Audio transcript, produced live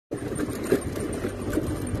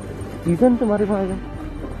ഇതെന്ത് മറിമാകം?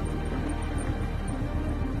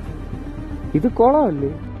 ഇത്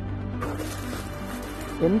കുളമല്ലേ?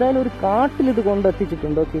 എന്തായാലും ഒരു കാട്ടിൽ ഇത്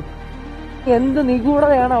കൊണ്ടെത്തിച്ചിട്ടുണ്ട്. ഓക്കെ, എന്ത്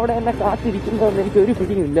നിഗൂഢതയാണ് അവിടെ എന്നെ കാത്തിരിക്കുന്നതെന്ന് എനിക്കൊരു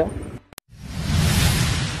പിടിയുമില്ല.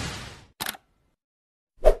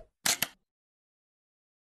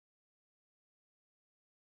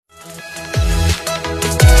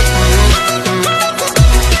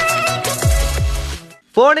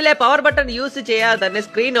 ഫോണിലെ പവർ ബട്ടൺ യൂസ് ചെയ്യാതെ തന്നെ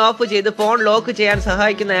സ്ക്രീൻ ഓഫ് ചെയ്ത് ഫോൺ ലോക്ക് ചെയ്യാൻ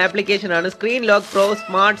സഹായിക്കുന്ന ആപ്ലിക്കേഷനാണ് screen lock pro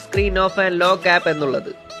smart screen off and lock app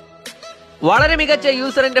എന്നുള്ളത്. വളരെ മികച്ച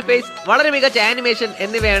യൂസർ ഇന്റർഫേസ്, വളരെ മികച്ച ആനിമേഷൻ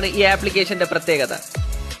എന്നിവയാണ് ഈ ആപ്ലിക്കേഷന്റെ പ്രത്യേകത.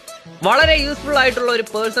 വളരെ യൂസ്ഫുൾ ആയിട്ടുള്ള ഒരു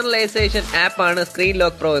പേഴ്സണലൈസേഷൻ ആപ്പാണ് സ്ക്രീൻ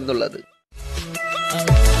ലോക്ക് പ്രോ എന്നുള്ളത്.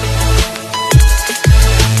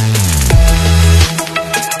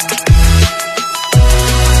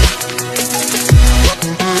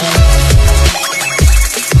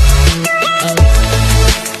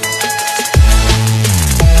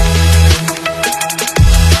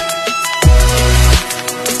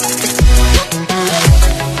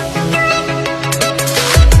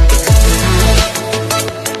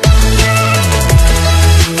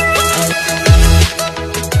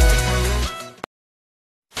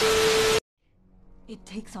 It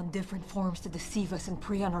takes on different forms to deceive us and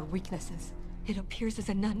prey on our weaknesses. It appears as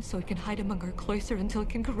a nun so it can hide among our cloister until it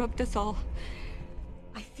can corrupt us all.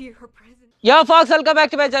 I fear her presence. Yo folks, welcome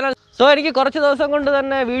back to my channel. So എനിക്ക് കുറച്ച് ദിവസം കൊണ്ട്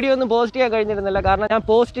തന്നെ video ഒന്നും post ചെയ്യാൻ കഴിഞ്ഞിരുന്നില്ല. കാരണം ഞാൻ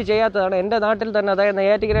പോസ്റ്റ് ചെയ്യാത്തതാണ്. എൻ്റെ നാട്ടിൽ തന്നെ, അതായത്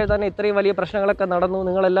നെയ്യാറ്റിൻകരയിൽ തന്നെ ഇത്രയും വലിയ പ്രശ്നങ്ങളൊക്കെ നടന്നു.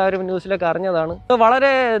 നിങ്ങളെല്ലാവരും ന്യൂസിലൊക്കെ അറിഞ്ഞതാണ്.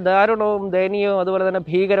 വളരെ ദാരുണവും ദയനീയവും അതുപോലെ തന്നെ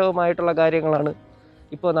ഭീകരവുമായിട്ടുള്ള കാര്യങ്ങളാണ്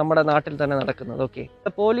ഇപ്പോൾ നമ്മുടെ നാട്ടിൽ തന്നെ നടക്കുന്നത്. ഓക്കെ,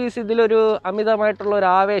 പോലീസ് ഇതിലൊരു അമിതമായിട്ടുള്ള ഒരു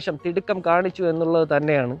ആവേശം, തിടുക്കം കാണിച്ചു എന്നുള്ളത്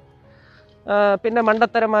തന്നെയാണ്. പിന്നെ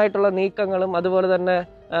മണ്ടത്തരമായിട്ടുള്ള നീക്കങ്ങളും അതുപോലെ തന്നെ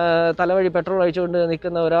തലവഴി പെട്രോൾ ഒഴിച്ചുകൊണ്ട്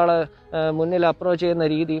നിൽക്കുന്ന ഒരാളെ മുന്നിൽ അപ്രോച്ച് ചെയ്യുന്ന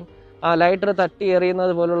രീതിയും ആ ലൈറ്റർ തട്ടി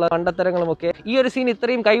എറിയുന്നത് പോലുള്ള മണ്ടത്തരങ്ങളുമൊക്കെ ഈ ഒരു സീൻ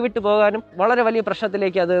ഇത്രയും കൈവിട്ട് പോകാനും വളരെ വലിയ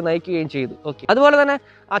പ്രശ്നത്തിലേക്ക് അത് നയിക്കുകയും ചെയ്തു. ഓക്കെ, അതുപോലെ തന്നെ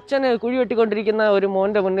അച്ഛന് കുഴി വെട്ടിക്കൊണ്ടിരിക്കുന്ന ഒരു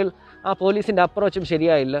മോൻ്റെ മുന്നിൽ ആ പോലീസിൻ്റെ അപ്രോച്ചും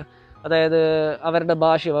ശരിയായില്ല. അതായത് അവരുടെ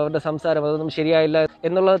ഭാഷയും അവരുടെ സംസാരം അതൊന്നും ശരിയായില്ല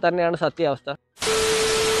എന്നുള്ളത് തന്നെയാണ് സത്യാവസ്ഥ.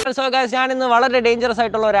 സോ ഗൈസ്, ഞാനിന്ന് വളരെ ഡേഞ്ചറസ്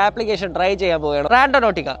ആയിട്ടുള്ള ഒരു ആപ്ലിക്കേഷൻ ട്രൈ ചെയ്യാൻ പോവുകയാണ്,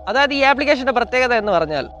 റാൻഡോനോട്ടിക്ക. അതായത് ഈ ആപ്ലിക്കേഷൻ്റെ പ്രത്യേകത എന്ന്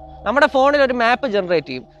പറഞ്ഞാൽ നമ്മുടെ ഫോണിൽ ഒരു മാപ്പ് ജനറേറ്റ്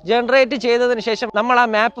ചെയ്യും. ജനറേറ്റ് ചെയ്തതിന് ശേഷം നമ്മൾ ആ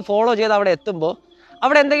മാപ്പ് ഫോളോ ചെയ്ത് അവിടെ എത്തുമ്പോൾ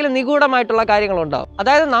അവിടെ എന്തെങ്കിലും നിഗൂഢമായിട്ടുള്ള കാര്യങ്ങളുണ്ടാവും.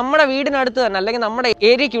 അതായത് നമ്മുടെ വീടിനടുത്ത് തന്നെ അല്ലെങ്കിൽ നമ്മുടെ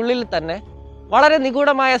ഏരിയയ്ക്കുള്ളിൽ തന്നെ വളരെ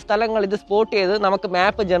നിഗൂഢമായ സ്ഥലങ്ങൾ ഇത് സ്പോട്ട് ചെയ്ത് നമുക്ക്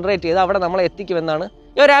മാപ്പ് ജനറേറ്റ് ചെയ്ത് അവിടെ നമ്മളെ എത്തിക്കുമെന്നാണ്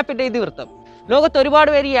ഈ ഒരു ആപ്പിൻ്റെ ഇതിവൃത്തം. ലോകത്ത് ഒരുപാട്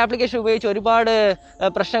പേര് ഈ ആപ്ലിക്കേഷൻ ഉപയോഗിച്ച് ഒരുപാട്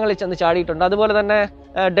പ്രശ്നങ്ങളിൽ ചെന്ന് ചാടിയിട്ടുണ്ട്. അതുപോലെ തന്നെ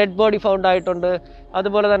ഡെഡ് ബോഡി ഫൗണ്ട് ആയിട്ടുണ്ട്,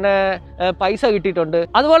 അതുപോലെ തന്നെ പൈസ കിട്ടിയിട്ടുണ്ട്,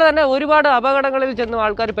 അതുപോലെ തന്നെ ഒരുപാട് അപകടങ്ങളിൽ ചെന്ന്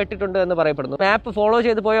ആൾക്കാർ പെട്ടിട്ടുണ്ട് എന്ന് പറയപ്പെടുന്നു. മാപ്പ് ഫോളോ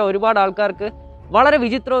ചെയ്ത് പോയ ഒരുപാട് ആൾക്കാർക്ക് വളരെ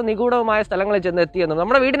വിചിത്രവും നിഗൂഢവുമായ സ്ഥലങ്ങളിൽ ചെന്ന് എത്തിയെന്നും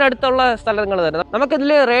നമ്മുടെ വീടിനടുത്തുള്ള സ്ഥലങ്ങൾ തന്നെ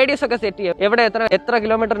നമുക്കിതിൽ റേഡിയസ് ഒക്കെ സെറ്റ് ചെയ്യാം. എവിടെ എത്ര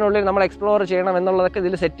കിലോമീറ്ററിനുള്ളിൽ നമ്മൾ എക്സ്പ്ലോർ ചെയ്യണം എന്നുള്ളതൊക്കെ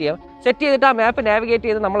ഇതിൽ സെറ്റ് ചെയ്യാം. സെറ്റ് ചെയ്തിട്ട് ആ മാപ്പ് നാവിഗേറ്റ്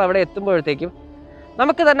ചെയ്ത് നമ്മൾ അവിടെ എത്തുമ്പോഴത്തേക്കും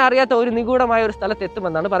നമുക്ക് തന്നെ അറിയാത്ത ഒരു നിഗൂഢമായ ഒരു സ്ഥലത്ത്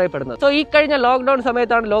എത്തുമെന്നാണ് പറയപ്പെടുന്നത്. സോ ഈ കഴിഞ്ഞ ലോക്ക്ഡൌൺ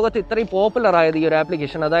സമയത്താണ് ലോകത്ത് ഇത്രയും പോപ്പുലർ ആയത് ഈ ഒരു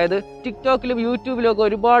ആപ്ലിക്കേഷൻ. അതായത് ടിക്ടോക്കിലും യൂട്യൂബിലും ഒക്കെ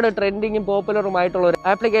ഒരുപാട് ട്രെൻഡിങ്ങും പോപ്പുലറുമായിട്ടുള്ള ഒരു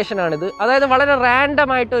ആപ്ലിക്കേഷനാണിത്. അതായത് വളരെ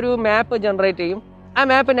റാൻഡം ആയിട്ട് ഒരു മാപ്പ് ജനറേറ്റ് ചെയ്യും. ആ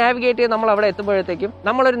മാപ്പ് നാവിഗേറ്റ് ചെയ്ത് നമ്മൾ അവിടെ എത്തുമ്പോഴത്തേക്കും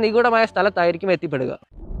നമ്മളൊരു നിഗൂഢമായ സ്ഥലത്തായിരിക്കും എത്തിപ്പെടുക.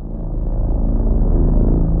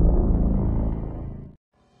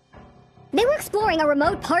 They were exploring a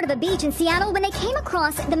remote part of a beach in Seattle when they came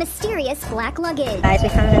across the mysterious black luggage. Guys, we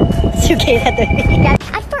found a suitcase at the beach.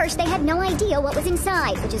 At first, they had no idea what was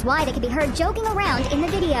inside, which is why they could be heard joking around in the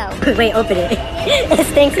video. Wait, open it. It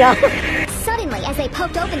stinks, y'all. Suddenly, as they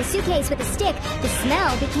poked open the suitcase with a stick, the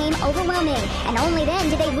smell became overwhelming, and only then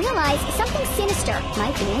did they realize something sinister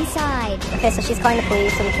might be inside. Okay, so she's calling the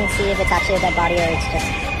police so we can see if it's actually a dead body or it's just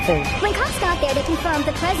food. When cops got there, they confirmed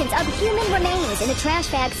the presence of human remains in the trash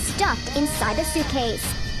bag stuffed inside the suitcase.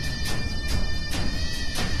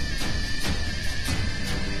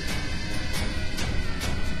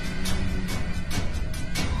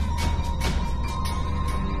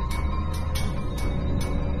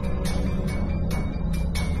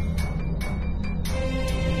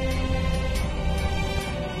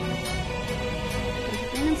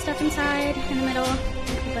 Stuff inside in the middle,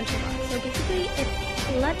 a bunch of rocks. So basically, it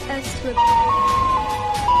led us to a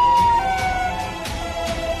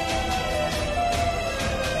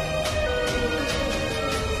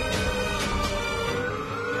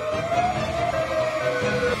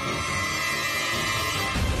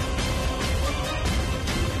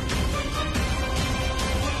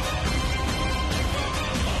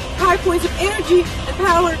high points of energy and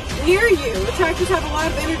power near you. Attackers have a lot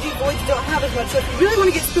of energy, voids don't have as much. So if you really want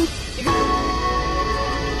to get spooked, you can...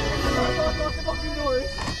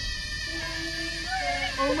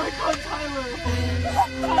 Oh my god, Tyler!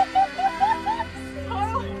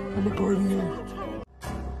 I'm a part of you.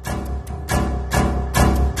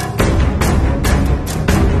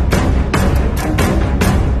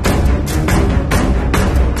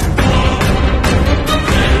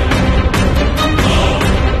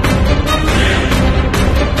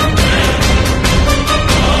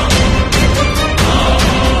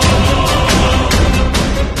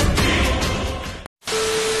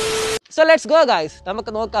 So let's go guys.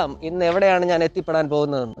 നമുക്ക് നോക്കാം ഇന്ന് എവിടെയാണ് ഞാൻ എത്തിപ്പെടാൻ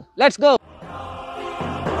പോകുന്നതെന്ന്. Let's go.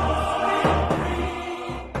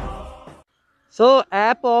 So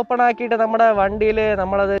app open ആക്കിയിട്ട് നമ്മുടെ വണ്ടിയിൽ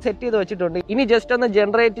നമ്മളത് സെറ്റ് ചെയ്ത് വെച്ചിട്ടുണ്ട്. ഇനി ജസ്റ്റ് ഒന്ന്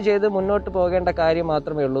ജനറേറ്റ് ചെയ്ത് മുന്നോട്ട് പോകേണ്ട കാര്യം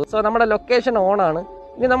മാത്രമേ ഉള്ളൂ. സോ നമ്മുടെ ലൊക്കേഷൻ ഓൺ ആണ്.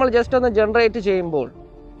 ഇനി നമ്മൾ ജസ്റ്റ് ഒന്ന് ജനറേറ്റ് ചെയ്യുമ്പോൾ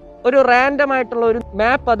ഒരു റാൻഡം ആയിട്ടുള്ള ഒരു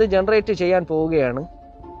മാപ്പ് അത് ജനറേറ്റ് ചെയ്യാൻ പോവുകയാണ്.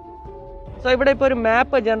 സോ ഇവിടെ ഇപ്പോൾ ഒരു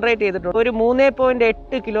മാപ്പ് ജനറേറ്റ് ചെയ്തിട്ടുണ്ട്. ഒരു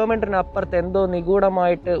 3.8 കിലോമീറ്ററിന് അപ്പുറത്ത് എന്തോ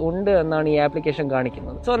നിഗൂഢമായിട്ട് ഉണ്ട് എന്നാണ് ഈ ആപ്ലിക്കേഷൻ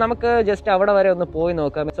കാണിക്കുന്നത്. സോ നമുക്ക് ജസ്റ്റ് അവിടെ വരെ ഒന്ന് പോയി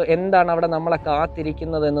നോക്കാം. സോ എന്താണ് അവിടെ നമ്മളെ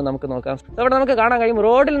കാത്തിരിക്കുന്നത് എന്ന് നമുക്ക് നോക്കാം. സോ അവിടെ നമുക്ക് കാണാൻ കഴിയും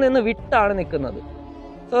റോഡിൽ നിന്ന് വിട്ടാണ് നിൽക്കുന്നത്.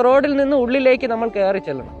 സോ റോഡിൽ നിന്ന് ഉള്ളിലേക്ക് നമ്മൾ കയറി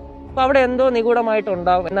ചെല്ലണം. അപ്പോൾ അവിടെ എന്തോ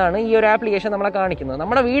നിഗൂഢമായിട്ടുണ്ടാവും എന്നാണ് ഈ ഒരു ആപ്ലിക്കേഷൻ നമ്മളെ കാണിക്കുന്നത്.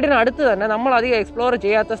 നമ്മുടെ വീടിന് അടുത്ത് തന്നെ നമ്മൾ അധികം എക്സ്പ്ലോർ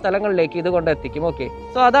ചെയ്യാത്ത സ്ഥലങ്ങളിലേക്ക് ഇത് കൊണ്ടെത്തിക്കും. ഓക്കെ,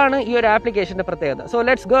 സോ അതാണ് ഈ ഒരു ആപ്ലിക്കേഷന്റെ പ്രത്യേകത. So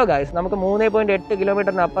let's go guys. നമുക്ക് 3.8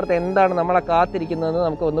 കിലോമീറ്ററിന് അപ്പുറത്ത് എന്താണ് നമ്മളെ കാത്തിരിക്കുന്നതെന്ന്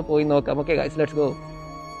നമുക്ക് ഒന്ന് പോയി നോക്കാം. Okay guys, let's go.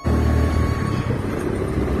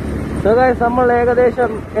 So guys, നമ്മൾ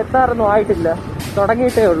ഏകദേശം എത്താറൊന്നും ആയിട്ടില്ല,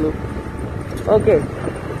 തുടങ്ങിയിട്ടേ ഉള്ളൂ. ഓക്കെ,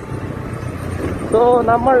 സോ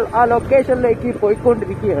നമ്മൾ ആ ലൊക്കേഷനിലേക്ക്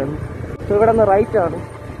പോയിക്കൊണ്ടിരിക്കുകയാണ്. സോ ഇവിടെ നിന്ന് റൈറ്റ് ആണ്.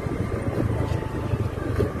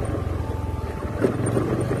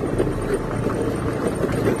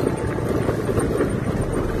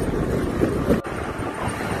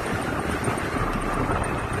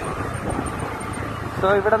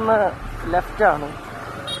 സോ ഇവിടെ നിന്ന് ലെഫ്റ്റ് ആണ്.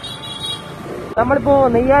 നമ്മളിപ്പോ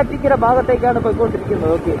നെയ്യാറ്റിക്കര ഭാഗത്തേക്കാണ്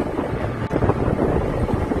പോയിക്കൊണ്ടിരിക്കുന്നത്. ഓക്കെ,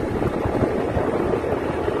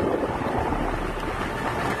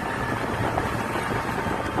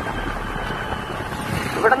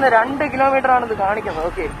 ഇവിടെ നിന്ന് 2 കിലോമീറ്റർ ആണ് ഇത് കാണിക്കുന്നത്.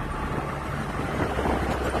 ഓക്കെ,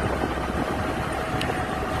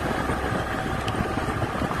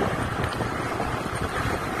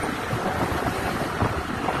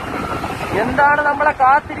 എന്താണ് നമ്മളെ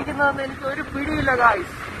കാത്തിരിക്കുന്നതെന്ന് എനിക്ക് ഒരു പിടിയില്ല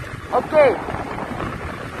ഗായ്സ്. ഓക്കെ,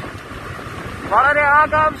 വളരെ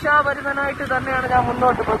ആകാംക്ഷാഭരിതനായിട്ട് തന്നെയാണ് ഞാൻ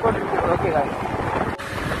മുന്നോട്ട് പോയിക്കൊണ്ടിരിക്കുന്നത്. ഓക്കെ ഗായ്സ്,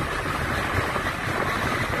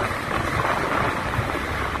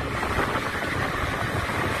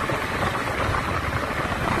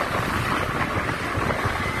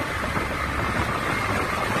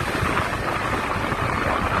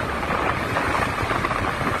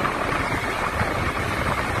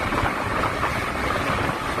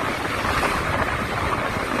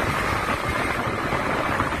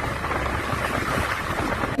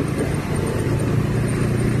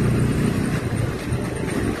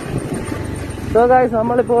 സോ ഗൈസ്,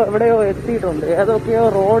 നമ്മളിപ്പോൾ എവിടെയോ എത്തിയിട്ടുണ്ട്. ഏതൊക്കെയോ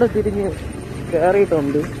റോഡ് തിരിഞ്ഞ്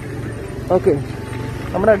കയറിയിട്ടുണ്ട്. ഓക്കെ,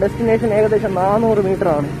 നമ്മുടെ ഡെസ്റ്റിനേഷൻ ഏകദേശം 400 മീറ്റർ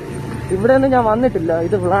ആണ്. ഇവിടെ നിന്ന് ഞാൻ വന്നിട്ടില്ല.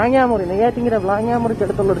 ഇത് വ്ളാങ്ങാമുറി, നെയ്യാറ്റിങ്കര വ്ളാങ്ങാമുറിക്ക്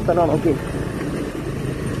അടുത്തുള്ളൊരു സ്ഥലമാണ്. ഓക്കെ,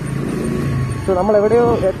 സോ നമ്മൾ എവിടെയോ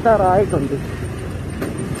എത്താറായിട്ടുണ്ട്.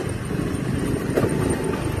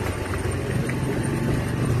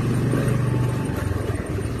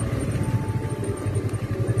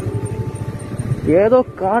 ഏതോ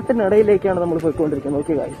കാട്ടിനിടയിലേക്കാണ് നമ്മൾ പോയിക്കൊണ്ടിരിക്കുന്നത്.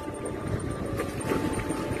 ഓക്കെ ഗൈസ്,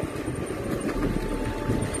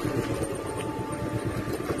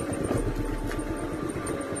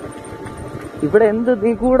 ഇവിടെ എന്ത്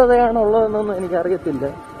നിഗൂഢതയാണുള്ളതെന്നൊന്നും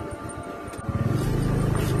എനിക്കറിയത്തില്ല.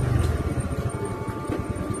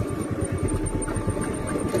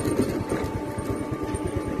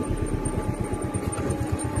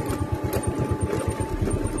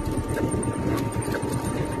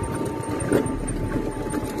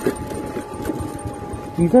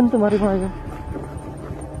 ഇതെന്ത് മറിമായം?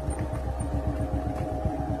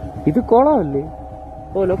 ഇത് കുളമല്ലേ?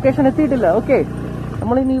 ഓ, ലൊക്കേഷൻ എത്തിയിട്ടില്ല. ഓക്കെ,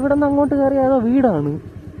 നമ്മളിനി ഇവിടെ നിന്ന് അങ്ങോട്ട് കയറിയ അതോ വീടാണ്?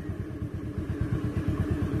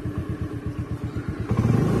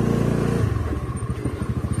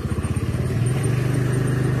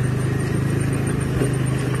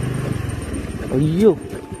 അയ്യോ,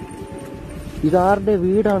 ഇതാരുടെ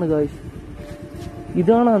വീടാണ് ഗായ്സ്?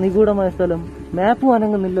 ഇതാണോ നിഗൂഢമായ സ്ഥലം? മാപ്പും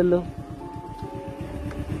അനങ്ങുന്നില്ലല്ലോ.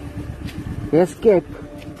 എസ്കേപ്പ്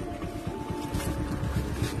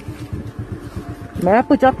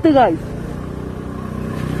മാപ്പ് ചത്ത് ഗായ്സ്.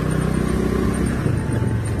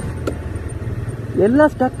 എല്ലാം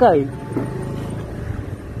സ്റ്റക്കായി.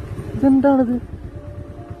 ഇതെന്താണിത്?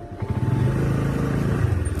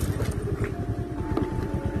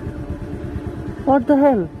 What the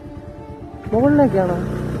hell? മുകളിലേക്കാണോ?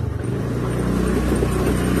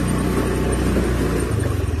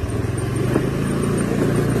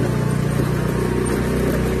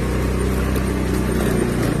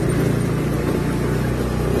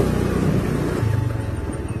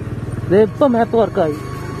 ഇപ്പം മാപ്പ് വർക്കായി.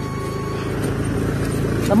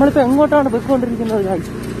 നമ്മളിപ്പോൾ എങ്ങോട്ടാണ് പോയിക്കൊണ്ടിരിക്കുന്നത്?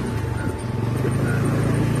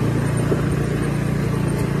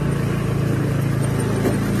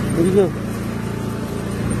 അയ്യോ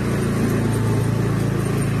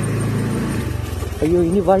അയ്യോ,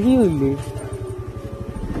 ഇനി വഴിയും ഇല്ലേ?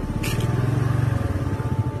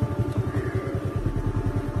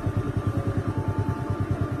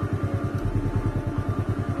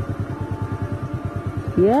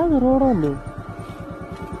 ഏത് റോഡുണ്ട്?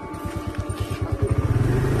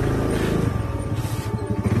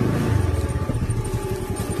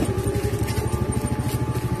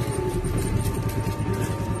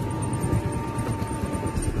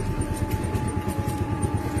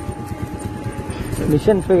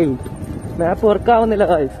 Mission failed. മാപ്പ് വർക്കാവുന്നില്ല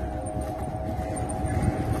ഗായ്സ്.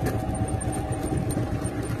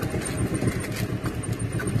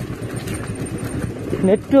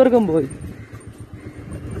 നെറ്റ്വർക്കും പോയി.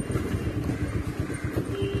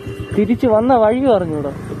 തിരിച്ചു വന്ന വഴി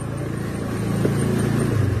പറഞ്ഞൂടാ.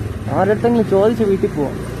 ആരടുത്തെങ്കിലും ചോദിച്ച് വീട്ടിൽ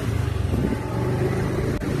പോവാം.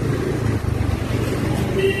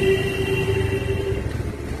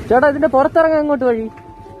 ചേട്ടാ, ഇതിന്റെ പുറത്തിറങ്ങാൻ അങ്ങോട്ട് വഴി?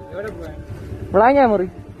 വിളാങ്ങാമുറി.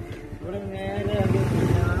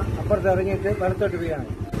 അപ്പുറത്തിറങ്ങിയിട്ട് വലത്തോട്ട് പോയാണ്.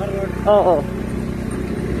 ഓ ഓ,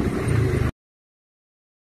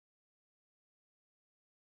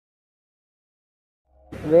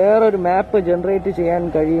 വേറൊരു മാപ്പ് ജനറേറ്റ് ചെയ്യാൻ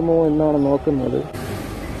കഴിയുമോ എന്നാണ് നോക്കുന്നത്.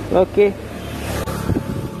 Okay,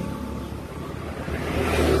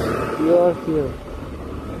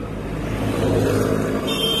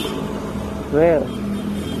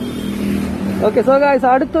 okay. സോ ഗൈസ്,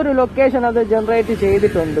 അടുത്തൊരു ലൊക്കേഷൻ അത് ജനറേറ്റ്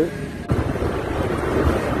ചെയ്തിട്ടുണ്ട്.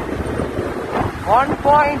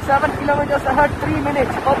 1.7 kilometers ahead, 3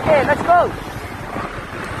 minutes. Okay, let's go.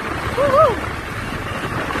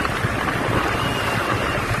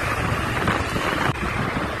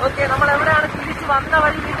 Okay, നമ്മൾ എവിടെയാണ്? തിരിച്ചു വന്ന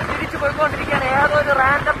വഴി വീണ്ടും തിരിച്ചു പോയിക്കൊണ്ടിരിക്കുകയാണ്. ഏതൊരു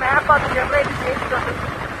റാൻഡം മാപ്പ് അത് ജനറേറ്റ് ചെയ്തിട്ടുണ്ട്.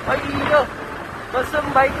 അയ്യോ, ബസ്സും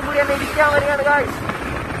ബൈക്കും കൂടി എന്നെ ഇരിക്കാൻ വരികയാണ് ഗായ്സ്.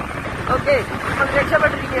 ഓക്കെ, നമ്മൾ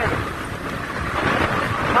രക്ഷപ്പെട്ടിരിക്കുകയാണ്.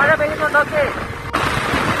 മഴ പെയ്യുന്നുണ്ട്. ഓക്കെ,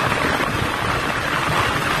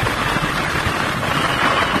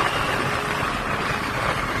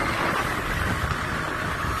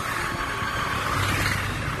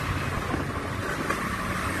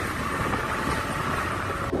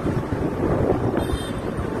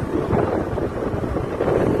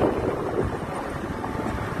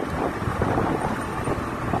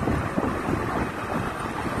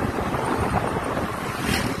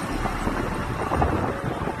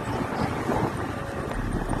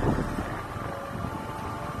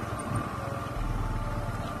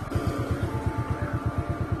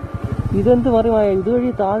 ഇതെന്ത് പറയുമായ ഇതുവഴി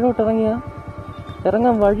താഴോട്ട്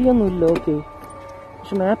ഇറങ്ങാൻ വഴിയൊന്നുമില്ല. ഓക്കെ,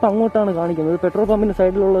 പക്ഷെ മാപ്പ് അങ്ങോട്ടാണ് കാണിക്കുന്നത്. പെട്രോൾ പമ്പിന്റെ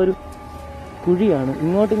സൈഡിലുള്ള ഒരു കുഴിയാണ്.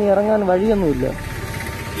 ഇങ്ങോട്ട് ഇനി ഇറങ്ങാൻ വഴിയൊന്നുമില്ല.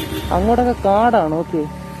 അങ്ങോട്ടൊക്കെ കാടാണ്. ഓക്കെ,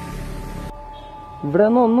 ഇവിടെ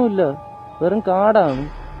ഒന്നുമില്ല, വെറും കാടാണ്.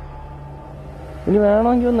 ഇനി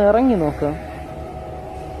വേണമെങ്കിൽ ഒന്ന് ഇറങ്ങി നോക്കാം.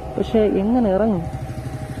 പക്ഷെ എങ്ങനെ ഇറങ്ങും?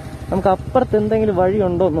 നമുക്ക് അപ്പുറത്ത് എന്തെങ്കിലും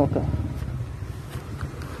വഴിയുണ്ടോ എന്ന് നോക്കാം.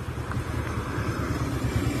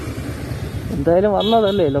 എന്തായാലും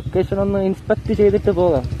വന്നതല്ലേ, ലൊക്കേഷൻ ഒന്ന് ഇൻസ്പെക്ട് ചെയ്തിട്ട്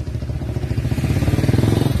പോകാം.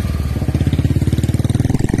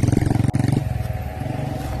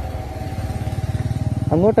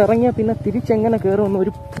 അങ്ങോട്ട് ഇറങ്ങിയാൽ പിന്നെ തിരിച്ചെങ്ങനെ കയറുമെന്ന്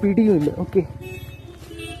ഒരു പിടിയുമില്ല. ഓക്കെ,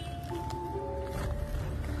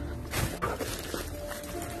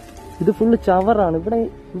 ഇത് ഫുള്ള് ചവറാണ്.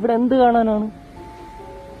 ഇവിടെ എന്ത് കാണാനാണ്?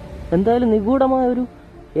 എന്തായാലും നിഗൂഢമായ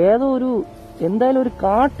എന്തായാലും ഒരു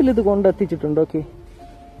കാട്ടിൽ ഇത് കൊണ്ടെത്തിച്ചിട്ടുണ്ട്. ഓക്കെ,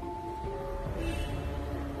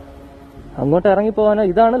 അങ്ങോട്ട് ഇറങ്ങിപ്പോവാനോ?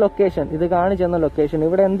 ഇതാണ് ലൊക്കേഷൻ, ഇത് കാണിച്ചെന്ന ലൊക്കേഷൻ.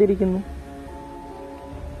 ഇവിടെ എന്തിരിക്കുന്നു?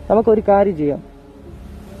 നമുക്കൊരു കാര്യം ചെയ്യാം,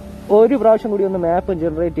 ഒരു പ്രാവശ്യം കൂടി ഒന്ന് മാപ്പ്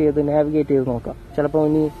ജനറേറ്റ് ചെയ്ത് നാവിഗേറ്റ് ചെയ്ത് നോക്കാം. ചിലപ്പോൾ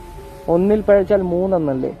ഇനി 1 പഴച്ചാൽ 3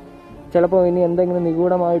 എന്നല്ലേ? ചിലപ്പോൾ ഇനി എന്തെങ്കിലും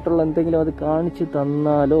നിഗൂഢമായിട്ടുള്ള എന്തെങ്കിലും അത് കാണിച്ചു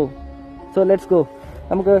തന്നാലോ? So let's go.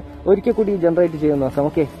 നമുക്ക് ഒരിക്കൽ കൂടി ജനറേറ്റ് ചെയ്ത് നോക്കാം.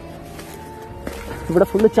 ഓക്കെ, ഇവിടെ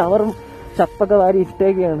ഫുള്ള് ചവറും ചപ്പൊക്കെ വാരി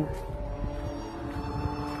ഇട്ടേക്കുകയാണ്.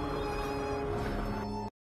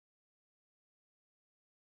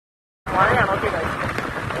 മഴയാണ്. ഓക്കെ,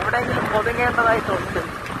 എവിടെയെങ്കിലും ഒതുങ്ങേണ്ടതായിട്ടുണ്ട്.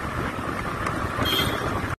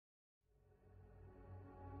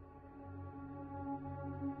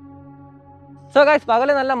 സോ ഗൈസ്,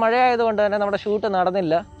 പകല് നല്ല മഴയായതുകൊണ്ട് തന്നെ നമ്മുടെ ഷൂട്ട്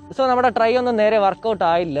നടന്നില്ല. സോ നമ്മുടെ ട്രൈ ഒന്നും നേരെ വർക്കൗട്ട്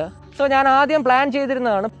ആയില്ല. സോ ഞാൻ ആദ്യം പ്ലാൻ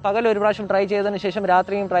ചെയ്തിരുന്നതാണ് പകൽ ഒരു പ്രാവശ്യം ട്രൈ ചെയ്തതിന് ശേഷം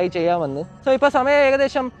രാത്രിയും ട്രൈ ചെയ്യാമെന്ന്. സോ ഇപ്പോൾ സമയം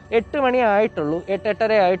ഏകദേശം 8 മണി ആയിട്ടുള്ളൂ,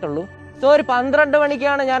 8-8:30 ആയിട്ടുള്ളൂ. സോ ഒരു 12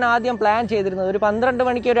 മണിക്കാണ് ഞാൻ ആദ്യം പ്ലാൻ ചെയ്തിരുന്നത്. ഒരു 12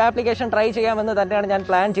 മണിക്ക് ഒരു ആപ്ലിക്കേഷൻ ട്രൈ ചെയ്യാമെന്ന് തന്നെയാണ് ഞാൻ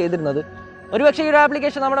പ്ലാൻ ചെയ്തിരുന്നത്. ഒരുപക്ഷെ ഈ ഒരു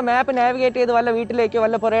ആപ്ലിക്കേഷൻ നമ്മുടെ മാപ്പ് നാവിഗേറ്റ് ചെയ്ത് വല്ല വീട്ടിലേക്കോ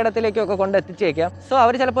വല്ല പുരയിടത്തിലേക്കോ ഒക്കെ കൊണ്ടെത്തിച്ചേക്കാം. സോ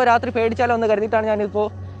അവർ ചിലപ്പോൾ രാത്രി പേടിച്ചാലോ എന്ന് കരുതിയിട്ടാണ് ഞാനിപ്പോൾ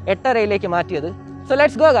 8:30 മാറ്റിയത്. So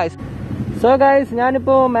let's go guys. So guys,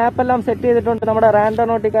 ഞാനിപ്പോൾ മാപ്പെല്ലാം സെറ്റ് ചെയ്തിട്ടുണ്ട്. നമ്മുടെ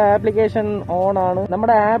റാൻഡോനോട്ടിക്ക ആപ്ലിക്കേഷൻ ഓൺ ആണ്.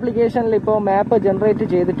 നമ്മുടെ ആപ്ലിക്കേഷനിൽ ഇപ്പോൾ മാപ്പ് ജനറേറ്റ്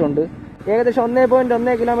ചെയ്തിട്ടുണ്ട്. ഏകദേശം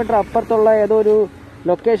 1.1 കിലോമീറ്റർ അപ്പുറത്തുള്ള ഏതോ ഒരു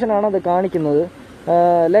ലൊക്കേഷനാണ് അത് കാണിക്കുന്നത്.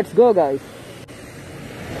 Let's go guys.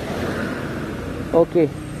 Okay,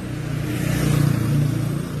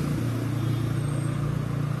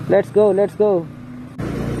 let's go.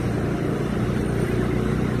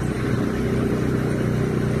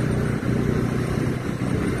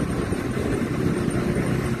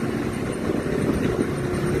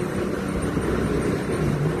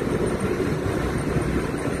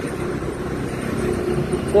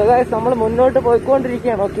 So guys, നമ്മൾ മുന്നോട്ട്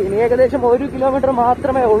പോയിക്കൊണ്ടിരിക്കുകയാണ്. ഓക്കെ, ഇനി ഏകദേശം 1 കിലോമീറ്റർ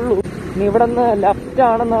മാത്രമേ ഉള്ളൂ. ഇനി ഇവിടെ നിന്ന് ലെഫ്റ്റ്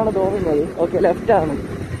ആണെന്നാണ് തോന്നുന്നത്. ഓക്കെ, ലെഫ്റ്റ് ആണ്.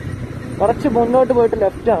 കുറച്ച് മുന്നോട്ട് പോയിട്ട്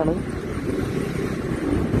ലെഫ്റ്റ് ആണ്.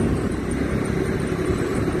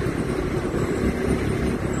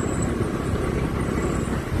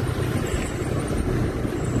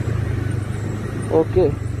 ഓക്കെ,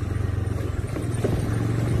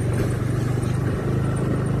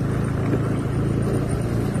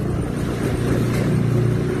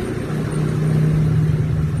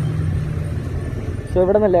 സോ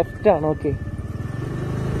ഇവിടെ നിന്ന് ലെഫ്റ്റ് ആണ്. ഓക്കെ,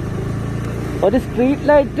 ഒരു സ്ട്രീറ്റ്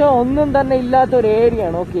ലൈറ്റോ ഒന്നും തന്നെ ഇല്ലാത്ത ഒരു ഏരിയ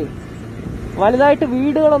ആണ്. ഓക്കെ, വലുതായിട്ട്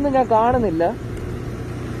വീടുകളൊന്നും ഞാൻ കാണുന്നില്ല.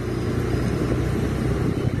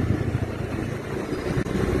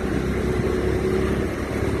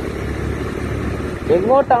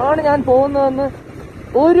 എങ്ങോട്ടാണ് ഞാൻ പോകുന്നതെന്ന്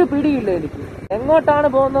ഒരു പിടിയില്ല എനിക്ക്. എങ്ങോട്ടാണ്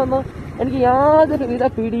പോകുന്നതെന്ന് എനിക്ക് യാതൊരു വിധ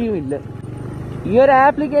പിടിയുമില്ല. ഈ ഒരു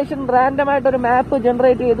ആപ്ലിക്കേഷൻ റാൻഡമായിട്ട് ഒരു മാപ്പ്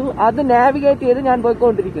ജനറേറ്റ് ചെയ്തു, അത് നാവിഗേറ്റ് ചെയ്ത് ഞാൻ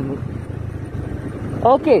പോയിക്കൊണ്ടിരിക്കുന്നു.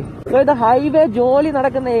 ഓക്കെ, ഇത് ഹൈവേ ജോലി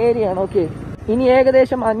നടക്കുന്ന ഏരിയ ആണ്. ഓക്കെ, ഇനി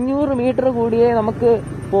ഏകദേശം 500 മീറ്റർ കൂടിയേ നമുക്ക്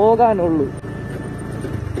പോകാനുള്ളൂ.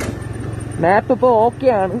 മാപ്പ് ഇപ്പോൾ ഓക്കെ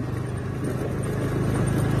ആണ്.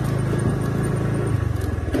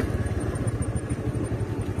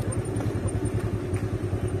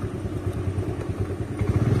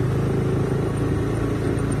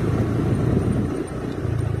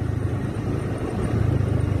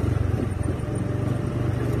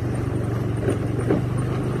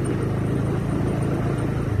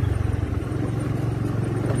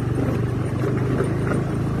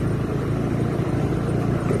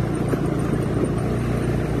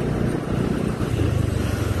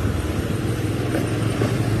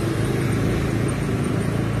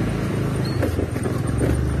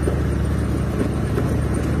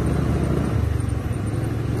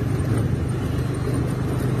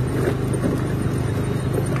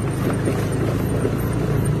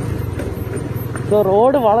 സോ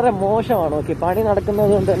റോഡ് വളരെ മോശമാണ്. ഓക്കെ, പണി നടക്കുന്നത്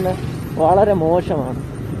കൊണ്ട് തന്നെ വളരെ മോശമാണ്.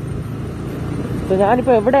 സോ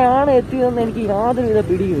ഞാനിപ്പോൾ എവിടെയാണ് എത്തിയതെന്ന് എനിക്ക് യാതൊരുവിധ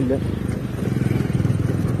പിടിയുമില്ല.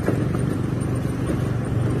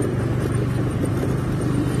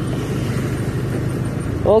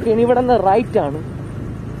 ഓക്കെ, ഇനി ഇവിടെ നിന്ന് റൈറ്റ് ആണ്.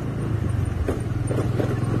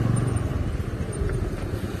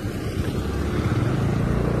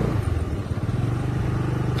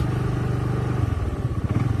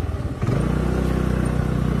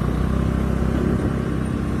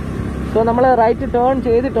 സോ നമ്മൾ റൈറ്റ് ടേൺ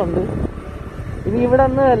ചെയ്തിട്ടുണ്ട്. ഇനി ഇവിടെ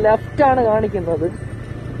നിന്ന് ലെഫ്റ്റ് ആണ് കാണിക്കുന്നത്.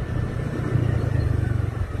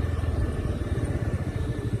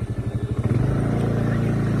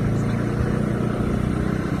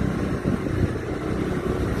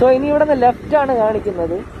 സോ ഇനി ഇവിടെ നിന്ന് ലെഫ്റ്റ് ആണ്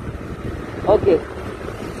കാണിക്കുന്നത്. ഓക്കെ,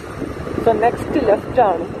 സോ നെക്സ്റ്റ് ലെഫ്റ്റ്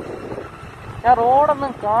ആണ്. ഞാൻ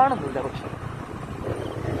റോഡൊന്നും കാണുന്നില്ല പക്ഷെ.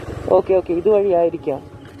 ഓക്കെ, ഇതുവഴി ആയിരിക്കാം.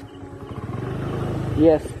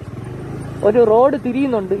 യെസ്, ഒരു റോഡ്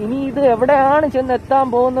തിരിയുന്നുണ്ട്. ഇനി ഇത് എവിടെയാണ് ചെന്ന് എത്താൻ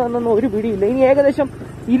പോകുന്നതെന്നൊന്നും ഒരു പിടിയില്ല. ഇനി ഏകദേശം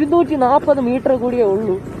 240 മീറ്റർ കൂടിയേ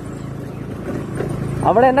ഉള്ളൂ.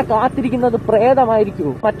 അവിടെ എന്നെ കാത്തിരിക്കുന്നത്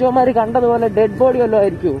പ്രേതമായിരിക്കുമോ, മറ്റവന്മാര് കണ്ടതുപോലെ ഡെഡ് ബോഡി വല്ലതും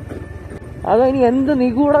ആയിരിക്കുമോ, അതോ ഇനി എന്ത്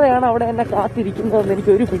നിഗൂഢതയാണ് അവിടെ എന്നെ കാത്തിരിക്കുന്നതെന്ന്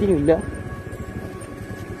എനിക്കൊരു പിടിയുമില്ല.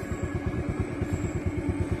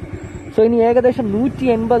 സോ ഇനി ഏകദേശം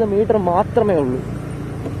 180 മീറ്റർ മാത്രമേ ഉള്ളൂ.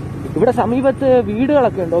 ഇവിടെ സമീപത്ത്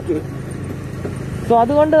വീടുകളൊക്കെ ഉണ്ട്. ഓക്കെ, സോ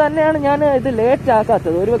അതുകൊണ്ട് തന്നെയാണ് ഞാൻ ഇത് ലേറ്റ്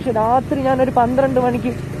ആക്കാത്തത്. ഒരുപക്ഷെ രാത്രി ഞാനൊരു 12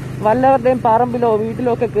 മണിക്ക് വല്ലവരുടെയും പറമ്പിലോ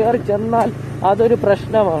വീട്ടിലോ ഒക്കെ കയറി ചെന്നാൽ അതൊരു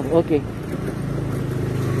പ്രശ്നമാണ്. ഓക്കെ,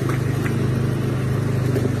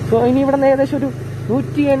 സോ ഇനി ഇവിടെ നിന്ന് ഏകദേശം ഒരു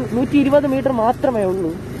 120 മീറ്റർ മാത്രമേ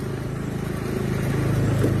ഉള്ളൂ.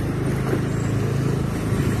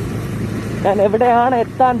 ഞാൻ എവിടെയാണ്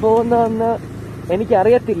എത്താൻ പോകുന്നതെന്ന്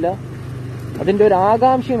എനിക്കറിയത്തില്ല. അതിൻ്റെ ഒരു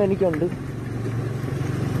ആകാംക്ഷയും എനിക്കുണ്ട്.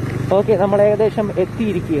 ഓക്കെ, നമ്മൾ ഏകദേശം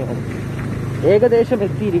എത്തിയിരിക്കുകയാണ്.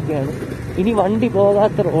 ഇനി വണ്ടി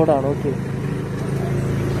പോകാത്ത റോഡാണ്. ഓക്കെ,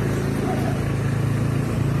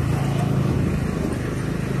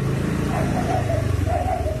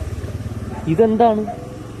 ഇതെന്താണ്?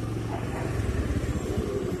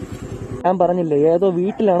 ഞാൻ പറഞ്ഞില്ലേ, ഏതോ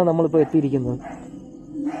വീട്ടിലാണ് നമ്മളിപ്പോൾ എത്തിയിരിക്കുന്നത്.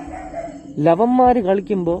 ലവന്മാര്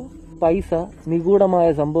കളിക്കുമ്പോൾ പൈസ, നിഗൂഢമായ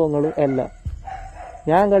സംഭവങ്ങൾ എല്ലാം.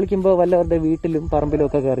 ഞാൻ കളിക്കുമ്പോൾ വല്ലവരുടെ വീട്ടിലും പറമ്പിലും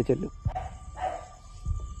ഒക്കെ കയറി ചെല്ലും.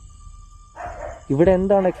 ഇവിടെ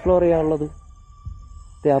എന്താണ് എക്സ്പ്ലോർ ചെയ്യാനുള്ളത്?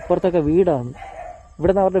 അപ്പുറത്തൊക്കെ വീടാണ്.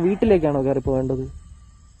 ഇവിടെ നിന്ന് അവരുടെ വീട്ടിലേക്കാണോ കയറി പോകേണ്ടത്?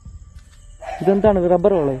 ഇതെന്താണ്?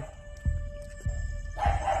 റബ്ബറുകളെ.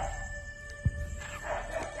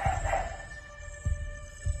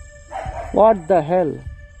 What the hell?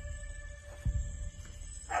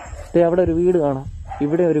 അവിടെ ഒരു വീട് കാണാം,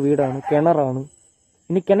 ഇവിടെ ഒരു വീടാണ്, കിണറാണ്.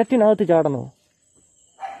 ഇനി കിണറ്റിനകത്ത് ചാടണോ?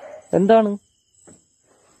 എന്താണ്?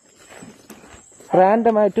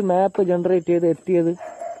 റാൻഡമായിട്ട് മാപ്പ് ജനറേറ്റ് ചെയ്ത് എത്തിയത്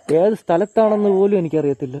ഏത് സ്ഥലത്താണെന്ന് പോലും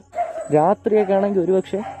എനിക്കറിയത്തില്ല. രാത്രിയൊക്കെ ആണെങ്കിൽ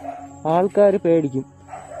ഒരുപക്ഷെ ആൾക്കാർ പേടിക്കും.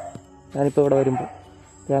 ഞാനിപ്പോൾ ഇവിടെ വരുമ്പോൾ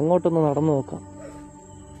അങ്ങോട്ടൊന്ന് നടന്നു നോക്കാം.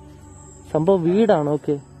 സംഭവം വീടാണ്.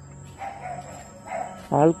 ഓക്കെ,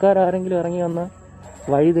 ആൾക്കാരാരെങ്കിലും ഇറങ്ങി വന്നാൽ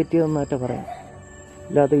വഴി തെറ്റിയതെന്നാറ്റ പറയാം.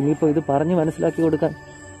 ഇല്ലാതെ ഇനിയിപ്പോൾ ഇത് പറഞ്ഞ് മനസ്സിലാക്കി കൊടുക്കാൻ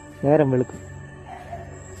നേരം വെളുക്കും.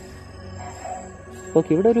 ഓക്കെ,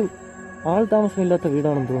 ഇവിടെ ഒരു ആൾ താമസമില്ലാത്ത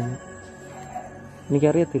വീടാണെന്ന് തോന്നുന്നു,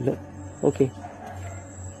 എനിക്കറിയത്തില്ല. ഓക്കെ,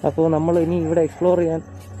 അപ്പോൾ നമ്മൾ ഇനി ഇവിടെ എക്സ്പ്ലോർ ചെയ്യാൻ,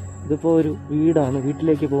 ഇതിപ്പോൾ ഒരു വീടാണ്,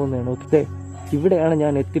 വീട്ടിലേക്ക് പോകുന്നതാണ്. ഓക്കെ, ഇവിടെയാണ്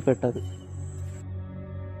ഞാൻ എത്തിപ്പെട്ടത്.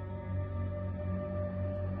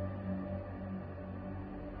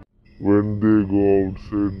 When they go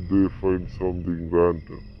outside, they find something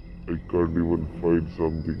random. I can't even find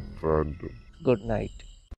something random. Good night.